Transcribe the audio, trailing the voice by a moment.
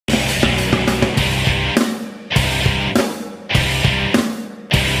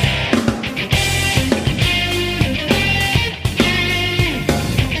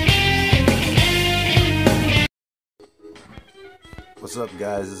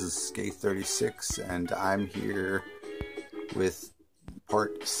guys, this is Skate36 and I'm here with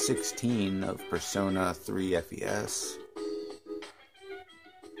part 16 of Persona 3 FES.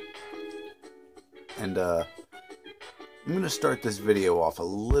 And I'm going to start this video off a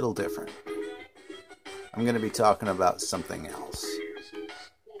little different. I'm going to be talking about something else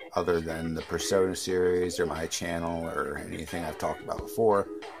other than the Persona series or my channel or anything I've talked about before.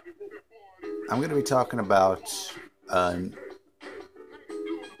 I'm going to be talking about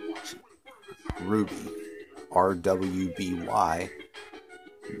Ruby, rwby,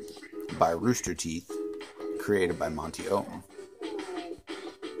 by Rooster Teeth, created by Monty Ohm.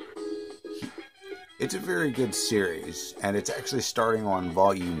 It's a very good series, and it's actually starting on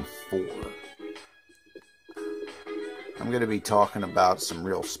volume 4. I'm going to be talking about some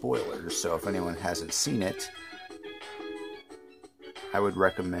real spoilers, so if anyone hasn't seen it, I would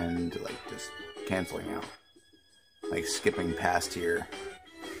recommend just canceling out, skipping past here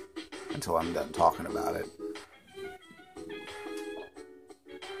until I'm done talking about it.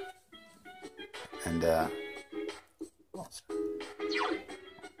 And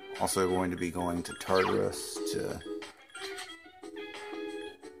also going to be going to Tartarus to...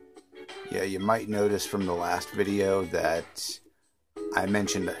 Yeah, you might notice from the last video that I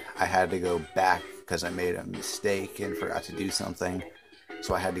mentioned I had to go back because I made a mistake and forgot to do something.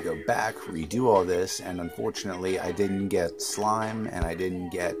 So I had to go back, redo all this, and unfortunately I didn't get slime and I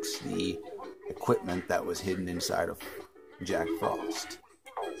didn't get the equipment that was hidden inside of Jack Frost.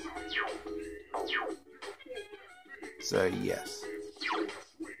 So yes.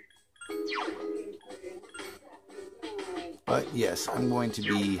 But yes, I'm going to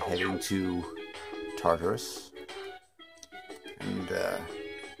be heading to Tartarus. And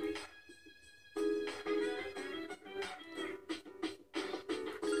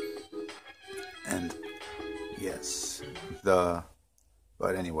yes,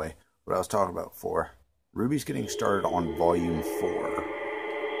 but anyway, what I was talking about before, Ruby's getting started on volume 4.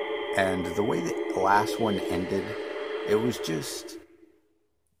 And the way that the last one ended, it was just,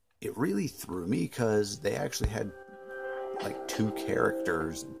 it really threw me because they actually had 2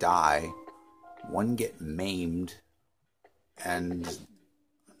 characters die, one get maimed, and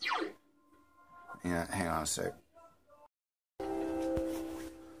yeah, hang on a sec.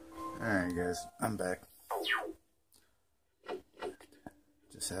 Alright guys, I'm back.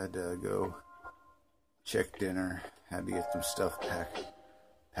 Just had to go check dinner, had to get some stuff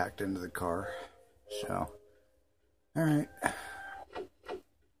packed into the car, so alright.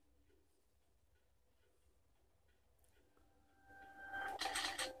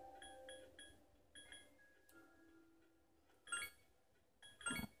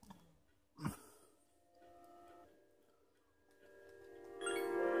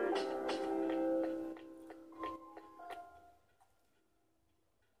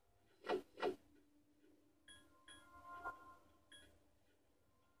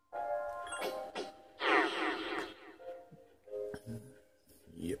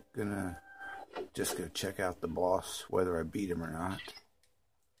 Yep, gonna just go check out the boss, whether I beat him or not.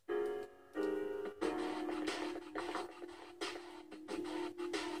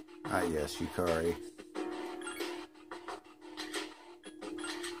 Ah yes, Yukari.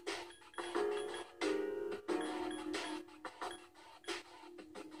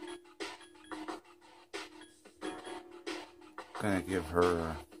 Gonna give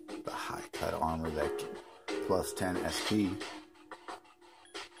her the high cut armor that plus 10 SP.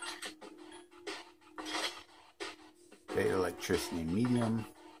 Beta electricity medium.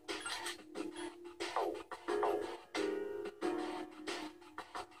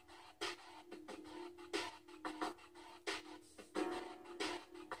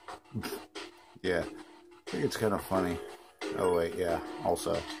 Yeah, I think it's kind of funny. Oh wait, yeah,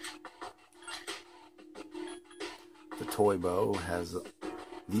 also the toy bow has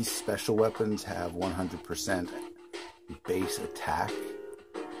these special weapons have 100% base attack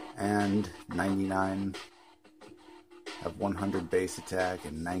and 99 have 100 base attack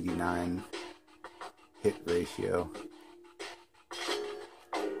and 99 hit ratio.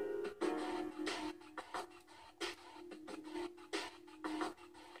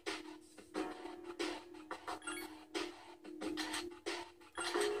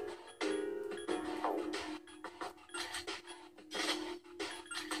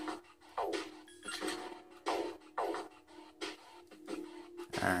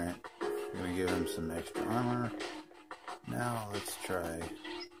 Alright, I'm gonna give him some extra armor. Now let's try.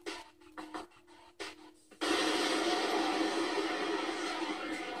 The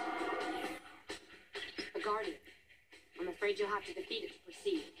Guardian. I'm afraid you'll have to defeat it to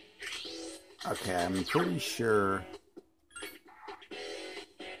proceed. Okay, I'm pretty sure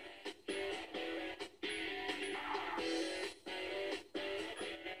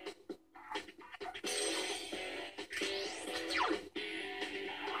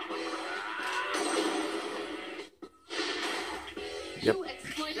Yep. You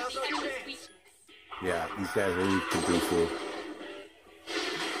exploited the enemy's weakness. Yeah, these guys are weak to Bufu.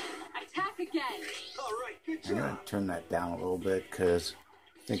 Attack again. All right, good I'm job. gonna turn that down a little bit because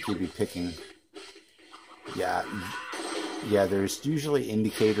I think you'd be picking. Yeah, there's usually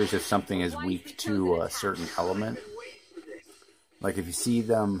indicators if something is weak to a certain element. Like if you see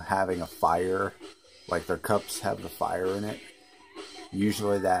them having a fire, like their cups have the fire in it,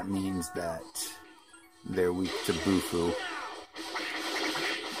 usually that means that they're weak to Bufu.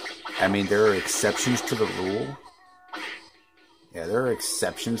 I mean, there are exceptions to the rule. Yeah, there are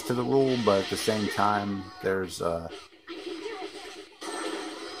exceptions to the rule, but at the same time, there's oh.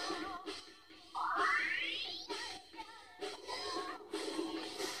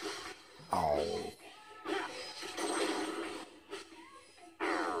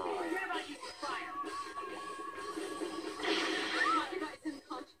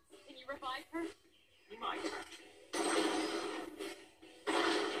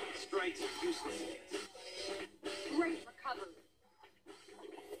 Strikes are useless against. Great recovery.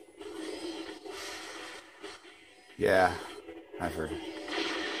 Yeah, I've heard.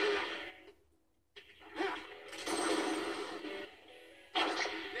 That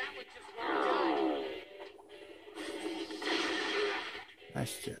one just won't die.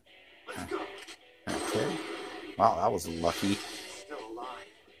 Nice shit. Let's go. Okay. Wow, that was lucky. Still alive.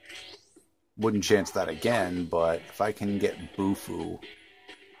 Wouldn't chance that again, but if I can get Bufu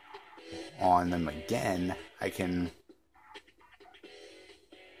on them again, I can.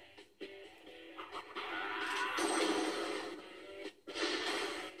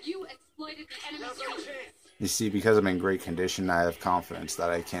 You exploited the enemy's Now's our weakness. chance. You see, because I'm in great condition, I have confidence that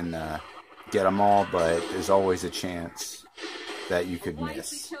I can get them all, but there's always a chance that you could Wisely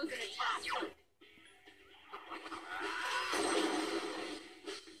miss. chosen attack.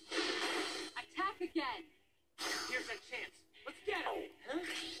 Attack again. Here's our chance. Let's get him. Huh?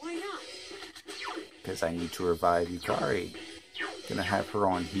 Why not? Because I need to revive Yukari. Gonna have her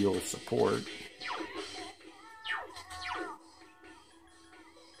on heal support.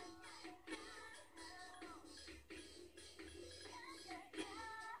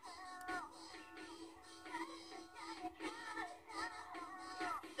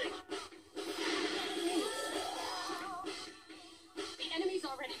 The enemy's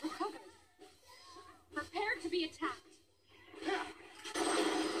already recovered. Prepare to be attacked.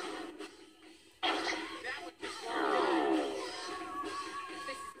 That one just won't die.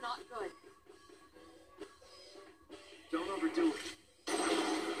 This is not good. Don't overdo it.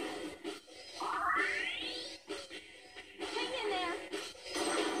 Hang in there.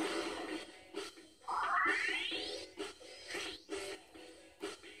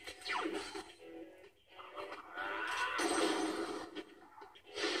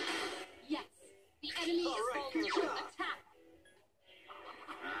 Yes, the enemy All is right, good vulnerable. job. Attack.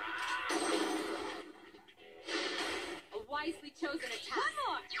 A wisely chosen attack.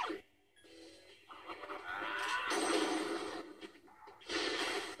 One more.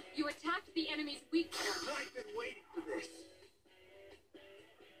 You attacked the enemy's weak point. I've been waiting for this.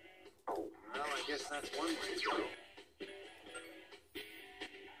 Well, I guess that's one way to go.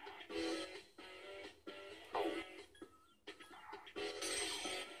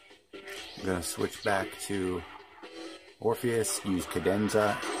 I'm gonna switch back to Orpheus, use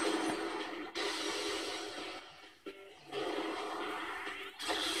Cadenza.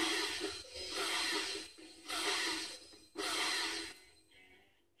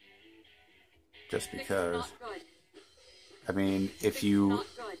 Just This is because, not good. I mean, This if is you, not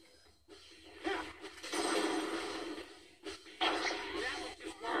good. That one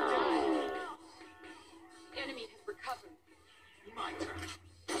just won't die. The enemy has recovered. My turn.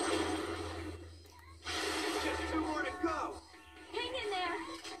 Just two more to go. Hang in there.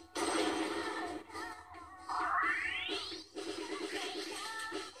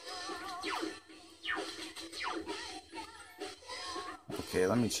 okay,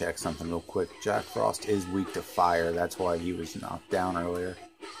 let me check something real quick. Jack Frost is weak to fire, that's why he was knocked down earlier.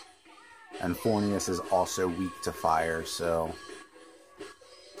 And Fornius is also weak to fire, so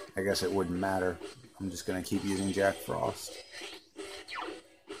I guess it wouldn't matter. I'm just gonna keep using Jack Frost.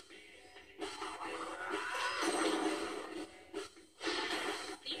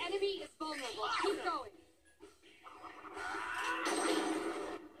 The enemy is vulnerable. Keep going.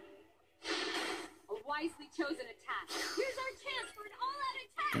 A wisely chosen attack. Here's our chance for an all-out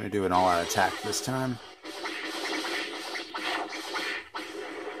attack. Gonna do an all-out attack this time.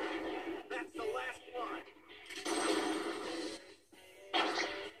 That's the last one.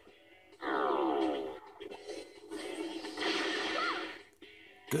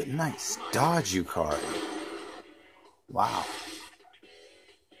 Good, nice dodge, Yukari. Wow.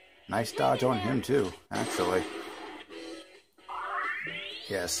 Nice dodge on him too, actually.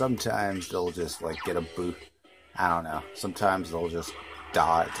 Yeah, sometimes they'll just like get a boot. I don't know. Sometimes they'll just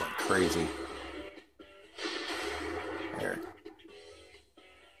dodge like crazy. There.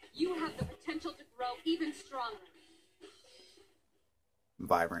 You have the potential to grow even stronger.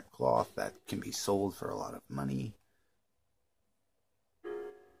 Vibrant cloth that can be sold for a lot of money.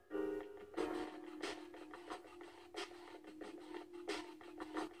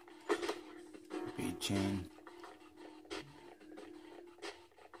 Bead chain.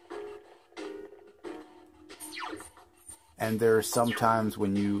 And there are sometimes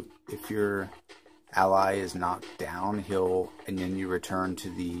when if your ally is knocked down, and then you return to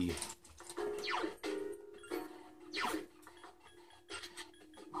the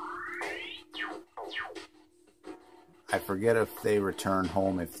I forget if they return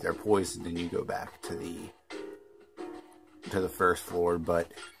home if they're poisoned and you go back to the first floor,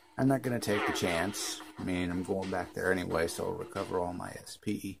 but I'm not going to take the chance. I mean, I'm going back there anyway, so I'll recover all my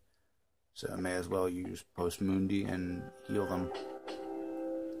SP. So I may as well use Post Mundi and heal them.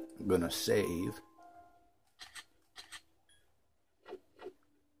 I'm going to save.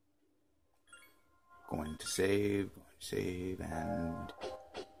 Going to save, and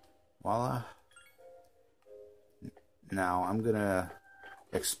voila. Now I'm going to,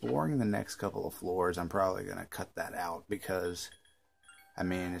 exploring the next couple of floors, I'm probably going to cut that out because, I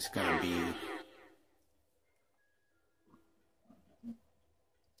mean, it's going to be,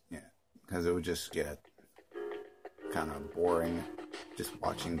 because it would just get kind of boring just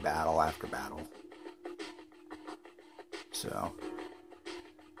watching battle after battle. So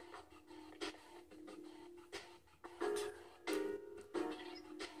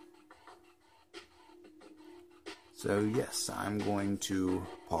yes, I'm going to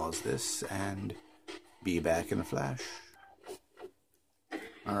pause this and be back in a flash.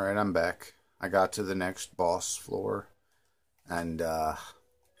 Alright, I'm back. I got to the next boss floor and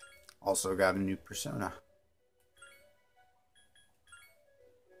also got a new persona.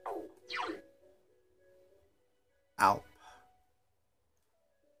 Alp.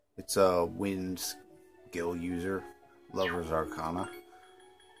 It's a wind skill user, Lover's Arcana.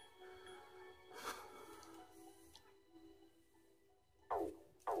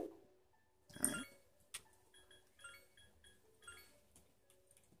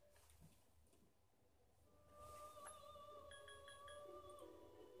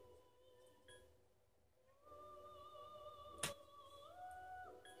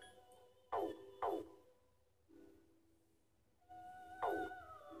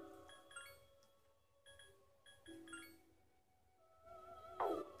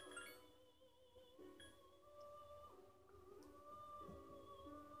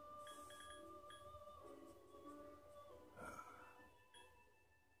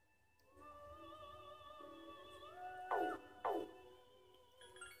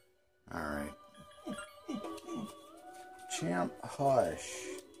 Alright. Champ, hush.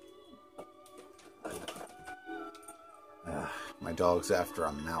 My dog's after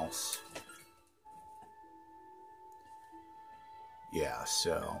a mouse. Yeah,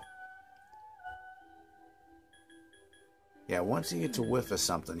 so. Yeah, once he gets a whiff of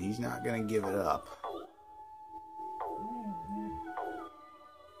something, he's not gonna give it up.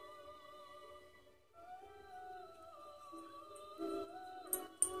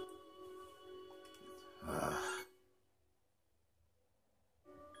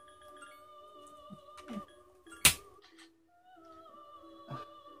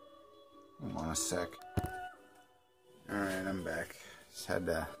 Hold on a sec. Alright, I'm back. Just had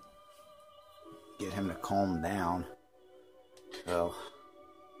to get him to calm down. So,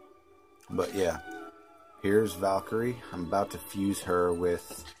 but yeah, here's Valkyrie. I'm about to fuse her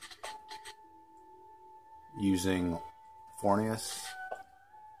with using Fornius,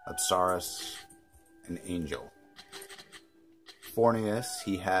 Apsaris, and Angel. Fornius,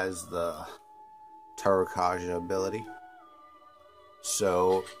 he has the Tarukaja ability.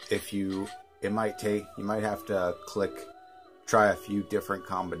 So if you might have to try a few different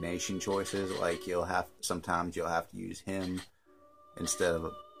combination choices. Like sometimes you'll have to use him instead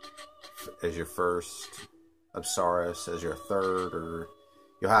of as your first, Apsaris as your third, or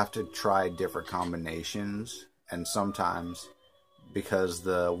you'll have to try different combinations. And sometimes, because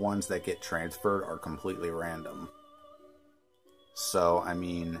the ones that get transferred are completely random. So, I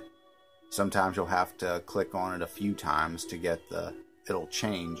mean, sometimes you'll have to click on it a few times to get it'll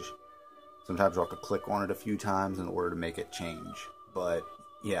change. Sometimes you'll have to click on it a few times in order to make it change. But,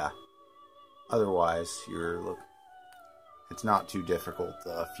 yeah. Otherwise, it's not too difficult,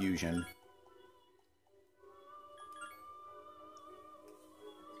 the fusion.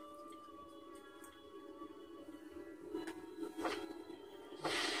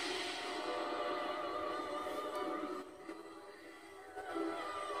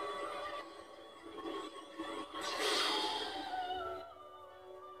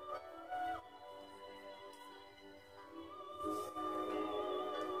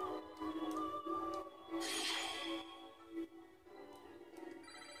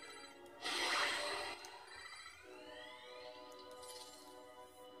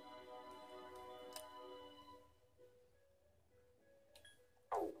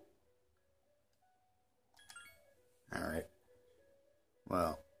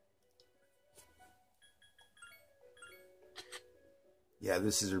 Yeah,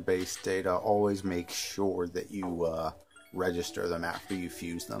 this is your base data. Always make sure that you register them after you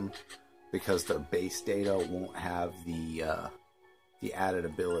fuse them, because their base data won't have the added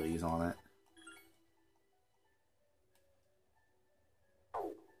abilities on it.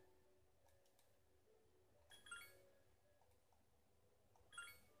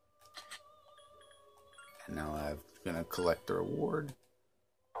 And now I'm gonna collect the reward.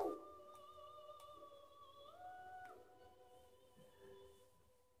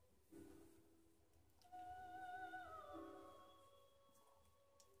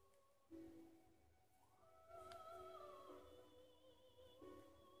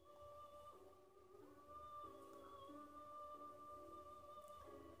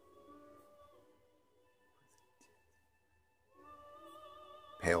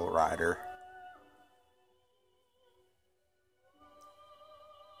 Pale Rider.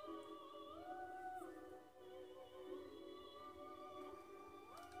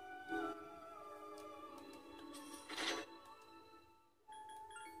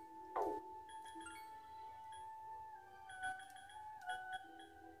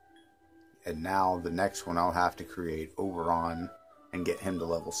 And now the next one I'll have to create Oberon and get him to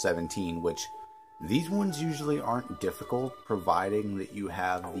level 17, which these ones usually aren't difficult, providing that you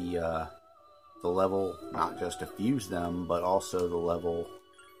have the level not just to fuse them, but also the level,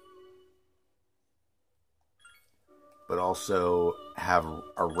 but also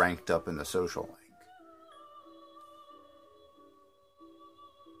are ranked up in the social link.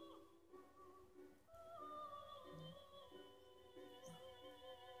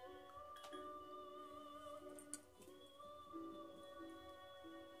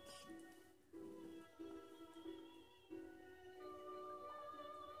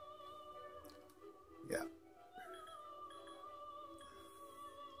 Yeah.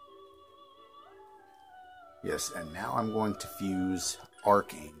 Yes, and now I'm going to fuse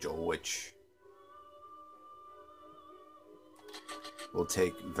Archangel, which will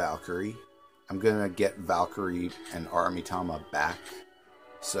take Valkyrie. I'm going to get Valkyrie and Aramitama back,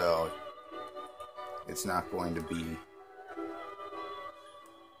 so it's not going to be...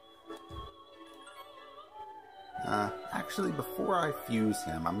 actually, before I fuse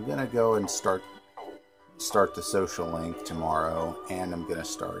him, I'm going to go and start the social link tomorrow, and I'm going to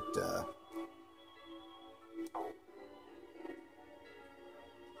start...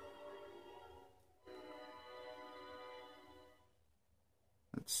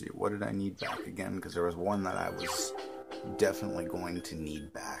 let's see, what did I need back again? Because there was one that I was definitely going to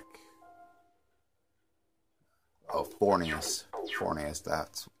need back. Oh, Fornius. Fornius,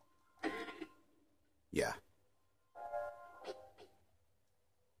 that's... yeah.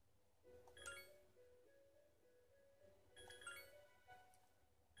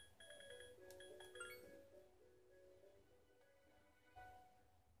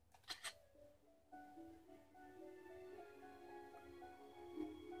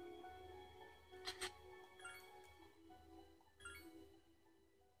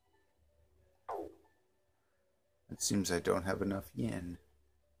 It seems I don't have enough yen.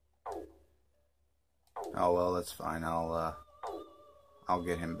 Oh well, that's fine. I'll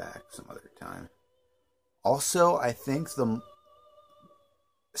get him back some other time. Also, I think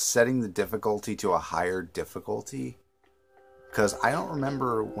setting the difficulty to a higher difficulty, because I don't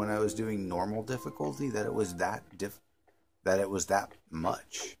remember when I was doing normal difficulty that it was that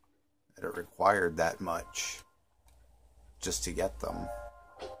much, that it required that much just to get them.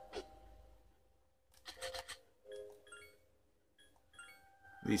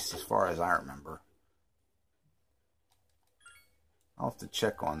 At least as far as I remember. I'll have to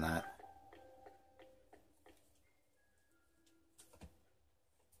check on that.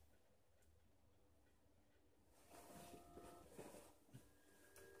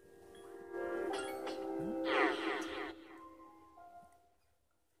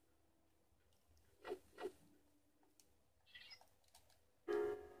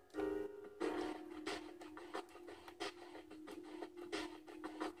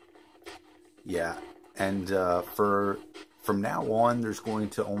 Yeah, and from now on, there's going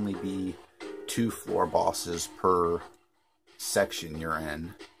to only be 2 floor bosses per section you're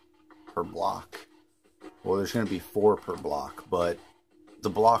in, per block. Well, there's going to be 4 per block, but the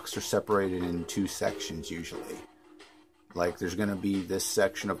blocks are separated in 2 sections usually. Like, there's going to be this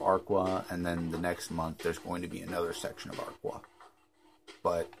section of Arqua, and then the next month there's going to be another section of Arqua.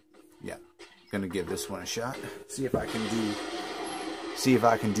 But, yeah, going to give this one a shot. See if I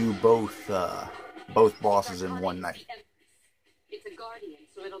can do both bosses in one night. It's a guardian,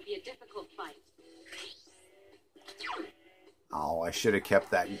 so it'll be a difficult fight. Oh, I should have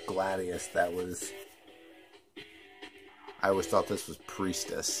kept that Gladius. That was... I always thought this was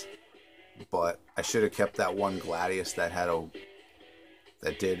Priestess, but I should have kept that one Gladius that had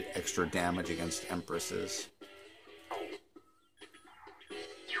that did extra damage against Empresses.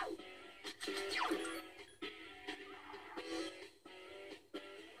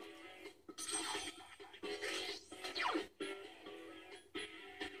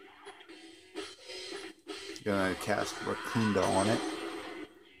 Gonna cast Racunda on it.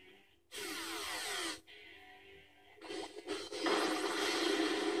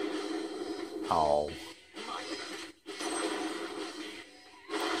 Oh. I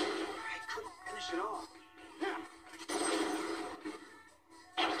couldn't finish it off.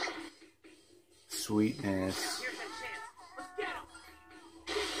 Sweetness. Here's a chance. Let's get him.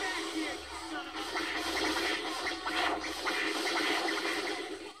 Get back here, you son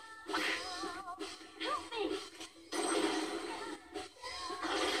Help me!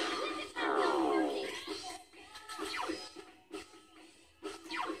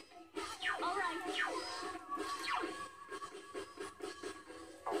 All right.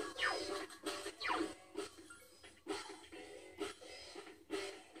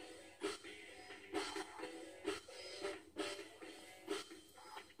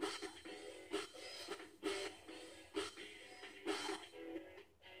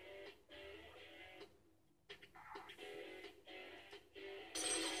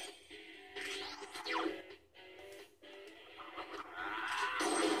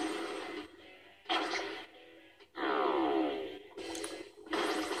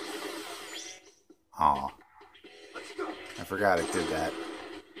 Aw. Let's go. I forgot it did that.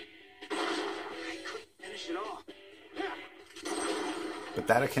 I couldn't finish it off. But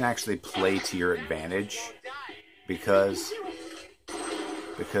that can actually play to your advantage because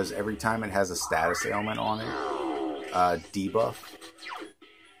every time it has a status ailment on it, debuff,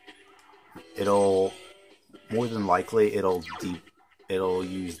 it'll more than likely it'll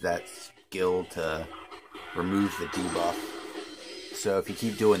use that skill to remove the debuff. So if you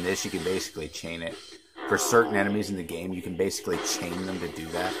keep doing this, you can basically chain it. For certain enemies in the game, you can basically chain them to do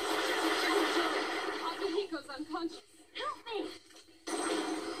that. Akihiko's unconscious. Help me!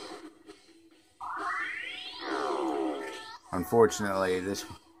 Unfortunately,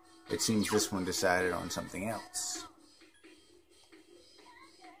 it seems this one decided on something else.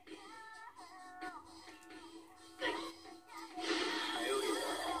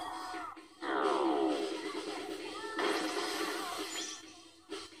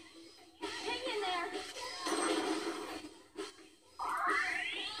 Hang in there!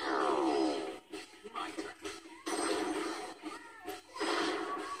 My turn.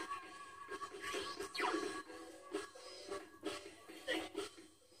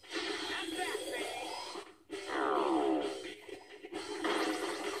 That's that, baby.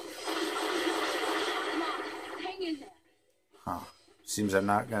 Come on, hang in there. Huh. Seems I'm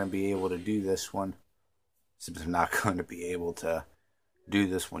not going to be able to do this one. Seems I'm not going to be able to do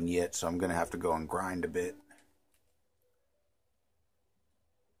this one yet, so I'm going to have to go and grind a bit.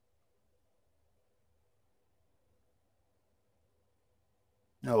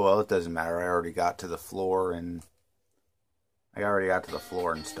 Oh well, it doesn't matter. I already got to the floor and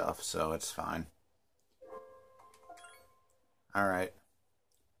stuff, so it's fine. Alright.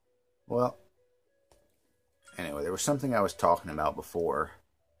 Well, anyway, there was something I was talking about before.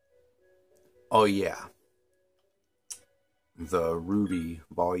 Oh yeah. The Ruby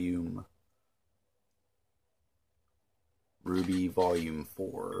Volume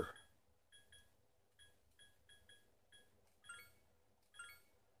 4.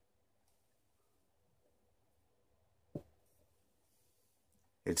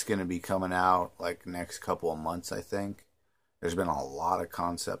 It's going to be coming out like next couple of months, I think. There's been a lot of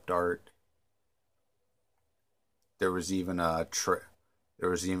concept art. There was even a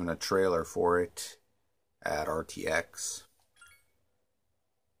trailer for it at RTX.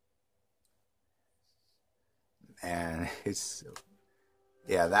 And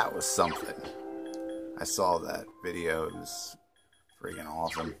yeah, that was something. I saw that video. It was freaking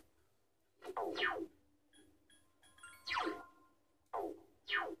awesome.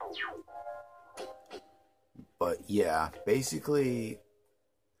 But yeah, basically,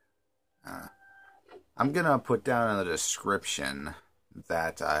 I'm gonna put down in the description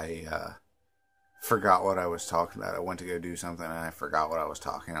that I forgot what I was talking about. I went to go do something and I forgot what I was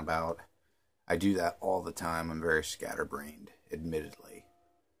talking about. I do that all the time. I'm very scatterbrained, admittedly.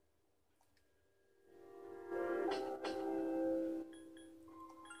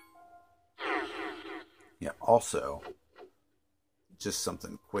 Yeah, also, just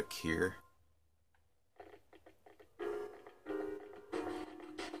something quick here.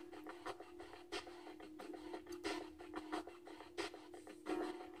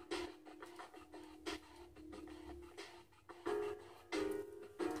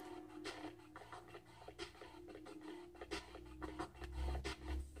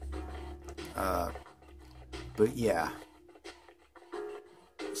 But yeah.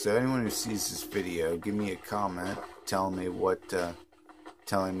 So anyone who sees this video, give me a comment telling me what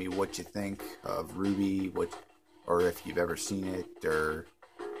you think of Ruby, or if you've ever seen it or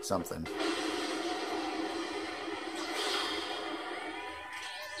something.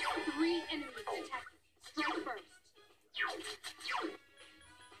 3 enemies detected. Strike first.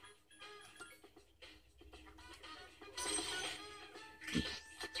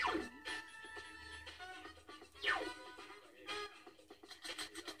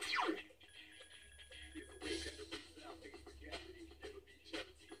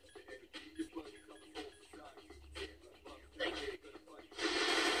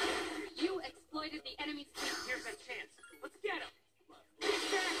 You exploited the enemy's weakness. Here's a chance. Let's get him.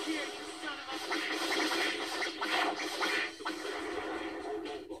 Get back here, you son of a...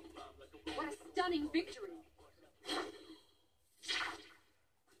 What a stunning victory.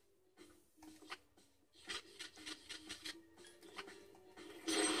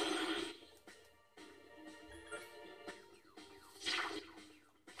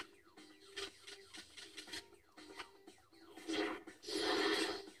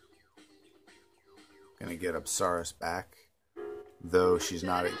 Gonna get Apsaris back, though she's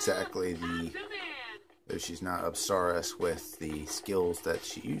not exactly though she's not Apsaris with the skills that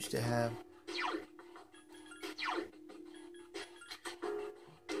she used to have.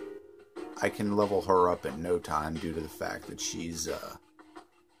 I can level her up in no time due to the fact that she's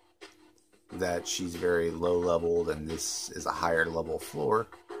very low leveled and this is a higher level floor.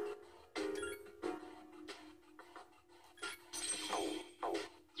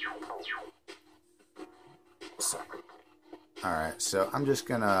 Alright, so I'm just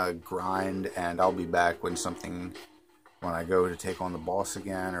gonna grind and I'll be back when I go to take on the boss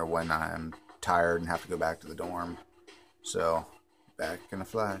again, or when I'm tired and have to go back to the dorm. So, back in a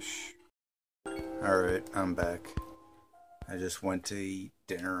flash. Alright, I'm back. I just went to eat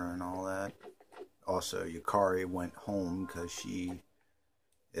dinner and all that. Also, Yukari went home because she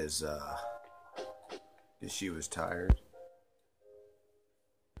was tired.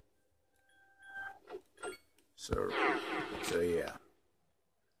 So yeah.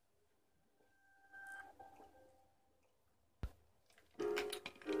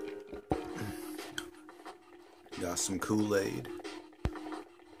 Got some Kool-Aid.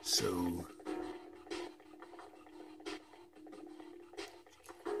 So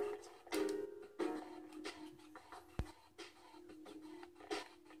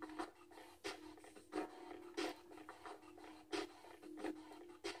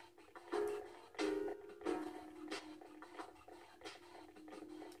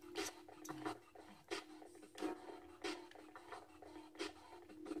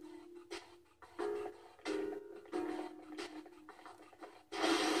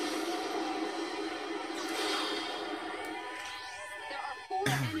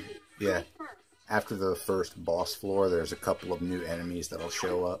yeah, after the first boss floor, there's a couple of new enemies that'll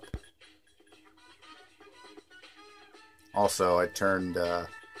show up. Also, I turned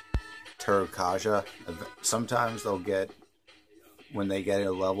Terukaja. Sometimes when they get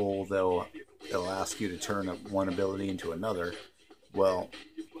a level, they'll ask you to turn one ability into another. Well,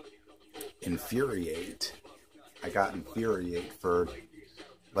 Infuriate. I got Infuriate for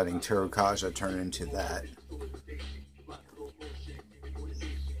letting Terukaja turn into that.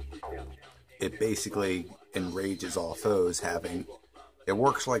 It basically enrages all foes, it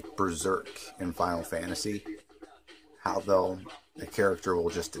works like Berserk in Final Fantasy. How the character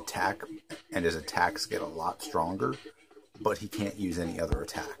will just attack, and his attacks get a lot stronger, but he can't use any other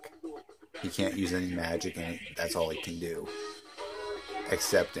attack. He can't use any magic, and that's all he can do.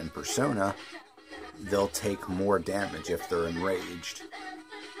 Except in Persona, they'll take more damage if they're enraged.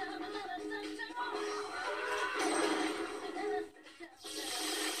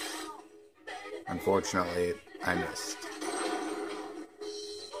 Unfortunately, I missed.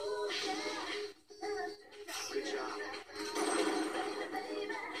 Good job.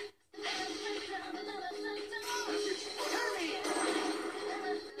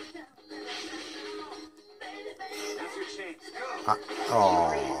 That's your chance. Go.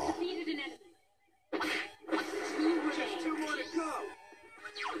 Oh. Defeated an enemy. Just 2 more to go.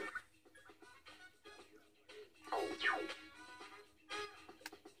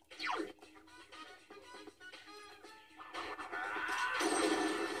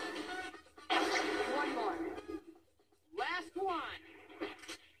 One more. Last one.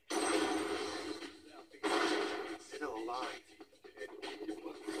 Still alive.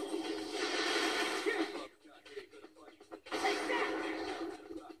 Take that.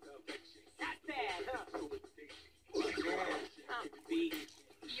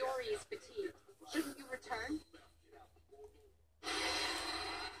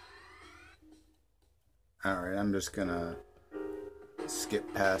 Alright, I'm just gonna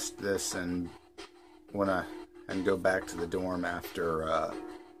skip past this and go back to the dorm after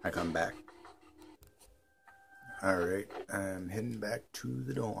I come back. Alright, I'm heading back to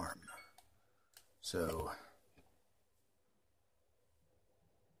the dorm. So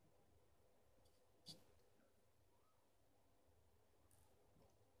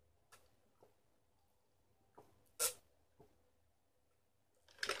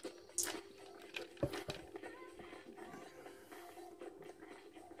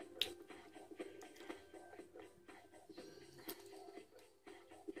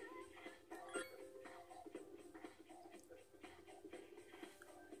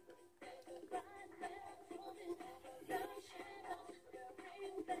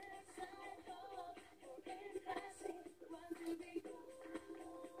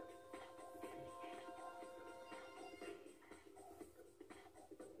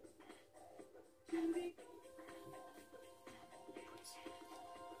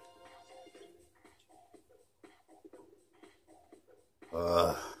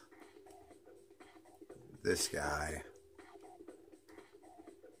this guy.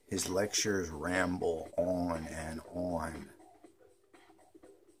 His lectures ramble on and on.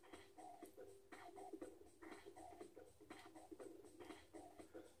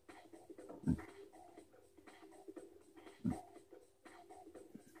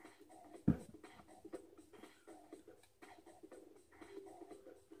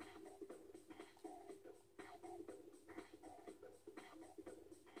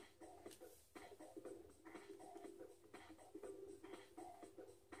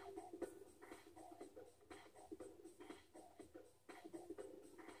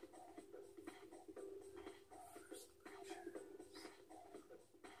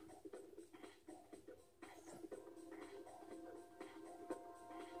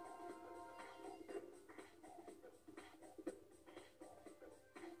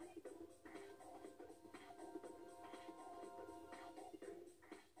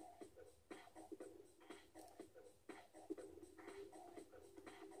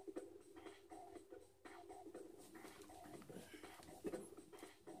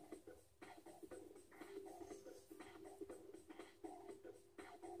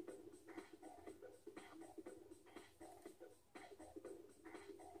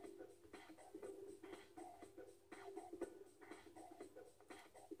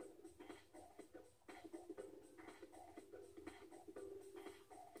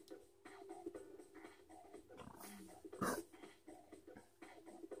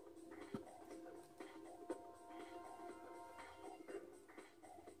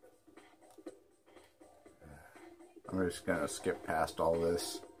 I'm just gonna skip past all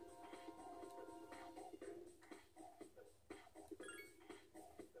this.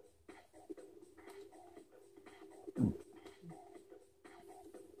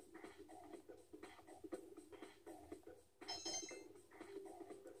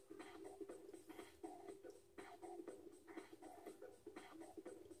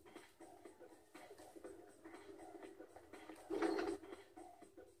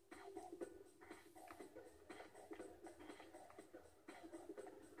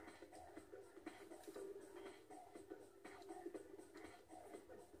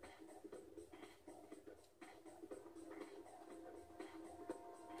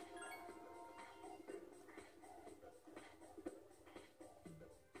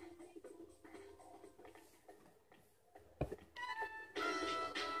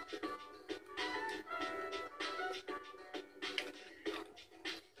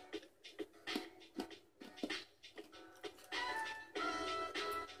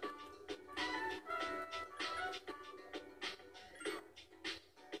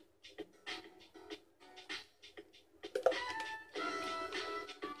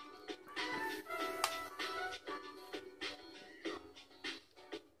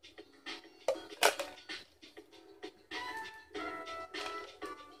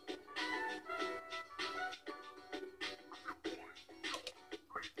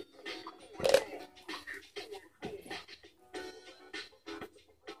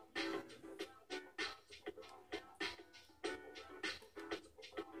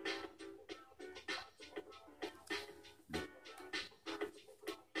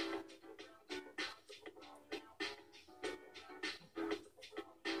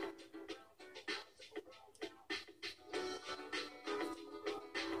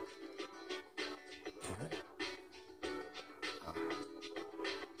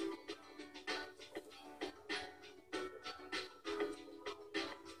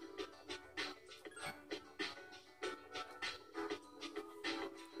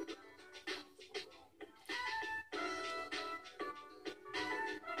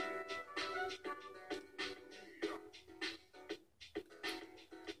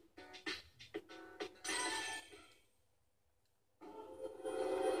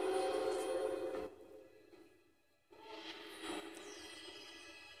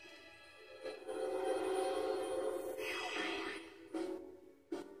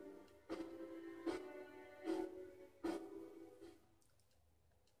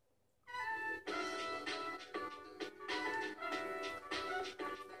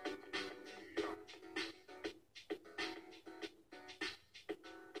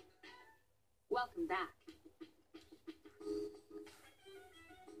 welcome back.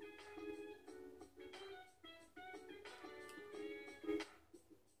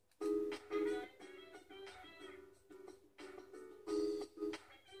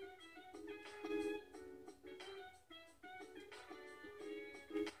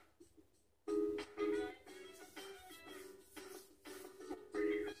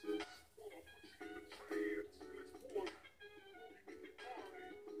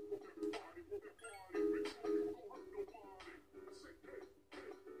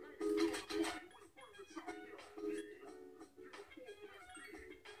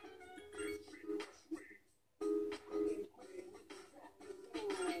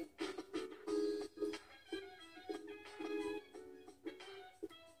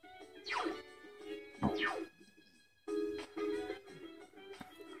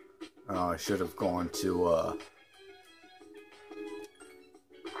 Oh, I should have gone to, well,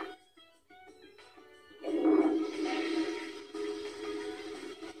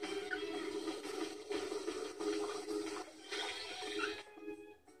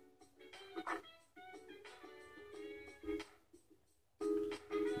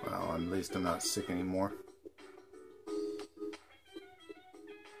 at least I'm not sick anymore.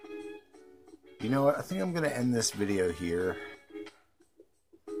 You know what? I think I'm going to end this video here.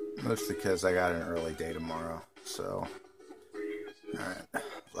 Mostly because I got an early day tomorrow. So, alright.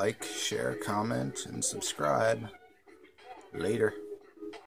 Like, share, comment, and subscribe. Later.